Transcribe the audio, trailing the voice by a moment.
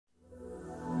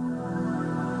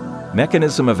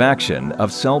Mechanism of action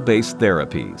of cell-based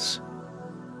therapies.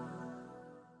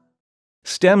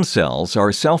 Stem cells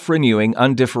are self-renewing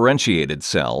undifferentiated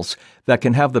cells that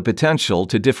can have the potential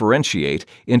to differentiate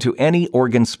into any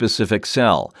organ-specific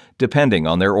cell, depending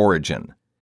on their origin.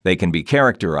 They can be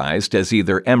characterized as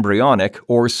either embryonic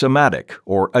or somatic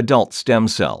or adult stem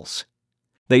cells.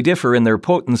 They differ in their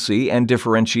potency and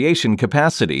differentiation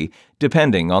capacity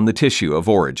depending on the tissue of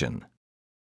origin.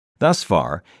 Thus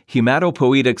far,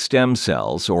 hematopoietic stem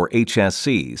cells, or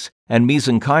HSCs, and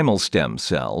mesenchymal stem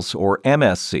cells, or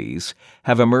MSCs,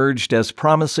 have emerged as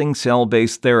promising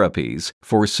cell-based therapies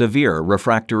for severe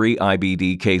refractory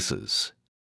IBD cases.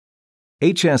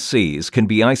 HSCs can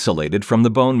be isolated from the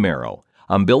bone marrow,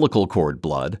 umbilical cord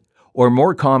blood, or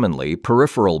more commonly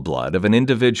peripheral blood of an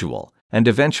individual and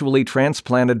eventually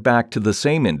transplanted back to the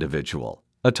same individual,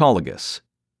 autologous.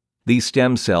 These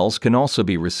stem cells can also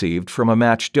be received from a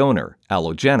matched donor,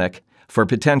 allogenic, for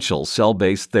potential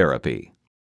cell-based therapy.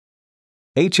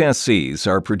 HSCs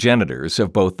are progenitors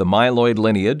of both the myeloid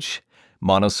lineage,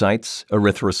 monocytes,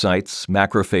 erythrocytes,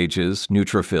 macrophages,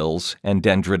 neutrophils, and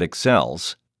dendritic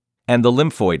cells, and the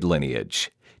lymphoid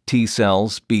lineage, T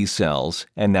cells, B cells,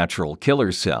 and natural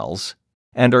killer cells,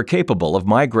 and are capable of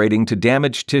migrating to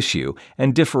damaged tissue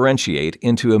and differentiate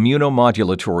into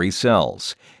immunomodulatory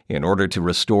cells in order to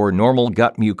restore normal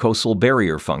gut mucosal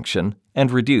barrier function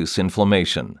and reduce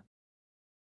inflammation.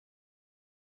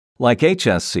 Like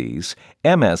HSCs,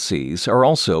 MSCs are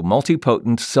also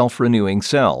multipotent self-renewing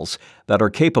cells that are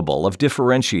capable of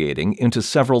differentiating into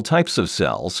several types of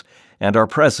cells and are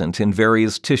present in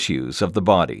various tissues of the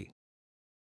body.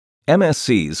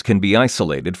 MSCs can be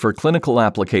isolated for clinical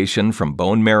application from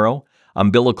bone marrow,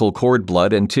 umbilical cord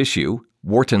blood and tissue,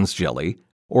 Wharton's jelly,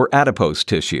 or adipose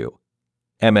tissue.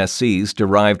 MSCs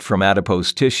derived from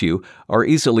adipose tissue are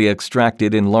easily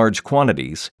extracted in large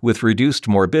quantities with reduced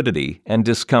morbidity and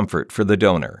discomfort for the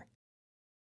donor.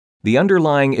 The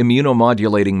underlying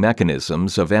immunomodulating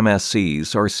mechanisms of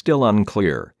MSCs are still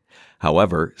unclear.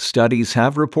 However, studies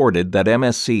have reported that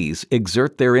MSCs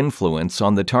exert their influence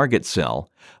on the target cell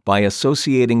by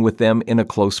associating with them in a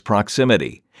close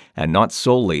proximity, and not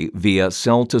solely via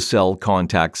cell-to-cell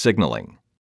contact signaling.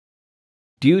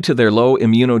 Due to their low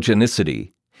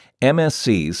immunogenicity,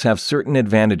 MSCs have certain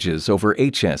advantages over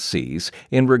HSCs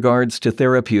in regards to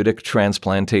therapeutic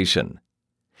transplantation.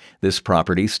 This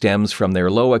property stems from their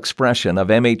low expression of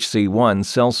MHC1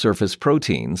 cell surface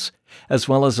proteins, as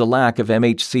well as a lack of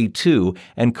MHC2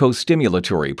 and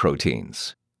co-stimulatory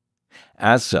proteins.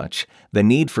 As such, the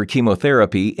need for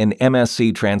chemotherapy in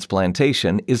MSC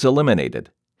transplantation is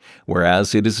eliminated,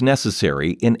 whereas it is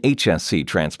necessary in HSC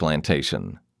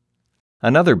transplantation.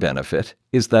 Another benefit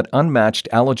is that unmatched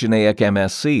allogeneic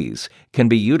MSCs can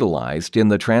be utilized in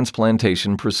the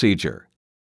transplantation procedure.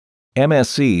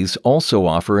 MSCs also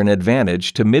offer an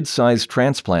advantage to mid-sized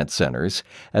transplant centers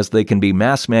as they can be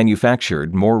mass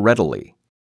manufactured more readily.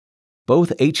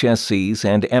 Both HSCs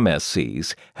and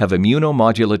MSCs have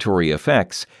immunomodulatory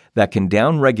effects that can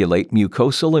downregulate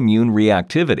mucosal immune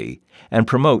reactivity and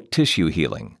promote tissue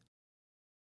healing.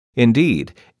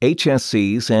 Indeed,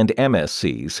 HSCs and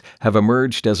MSCs have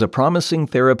emerged as a promising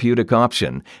therapeutic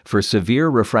option for severe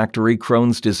refractory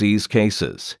Crohn's disease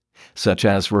cases, such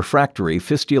as refractory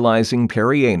fistulizing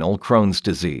perianal Crohn's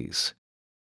disease.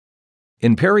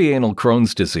 In perianal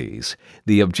Crohn's disease,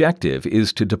 the objective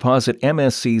is to deposit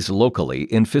MSCs locally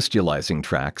in fistulizing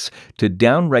tracts to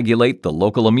downregulate the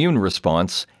local immune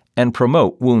response and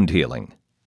promote wound healing.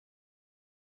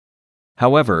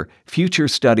 However, future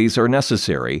studies are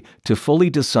necessary to fully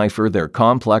decipher their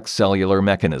complex cellular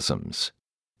mechanisms.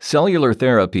 Cellular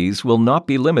therapies will not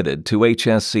be limited to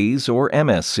HSCs or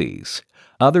MSCs.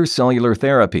 Other cellular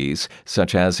therapies,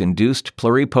 such as induced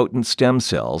pluripotent stem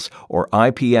cells or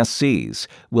iPSCs,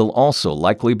 will also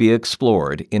likely be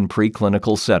explored in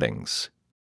preclinical settings.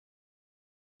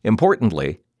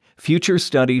 Importantly, future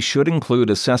studies should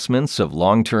include assessments of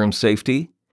long-term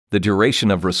safety, the duration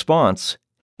of response,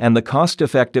 and the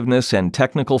cost-effectiveness and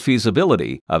technical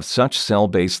feasibility of such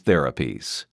cell-based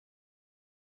therapies.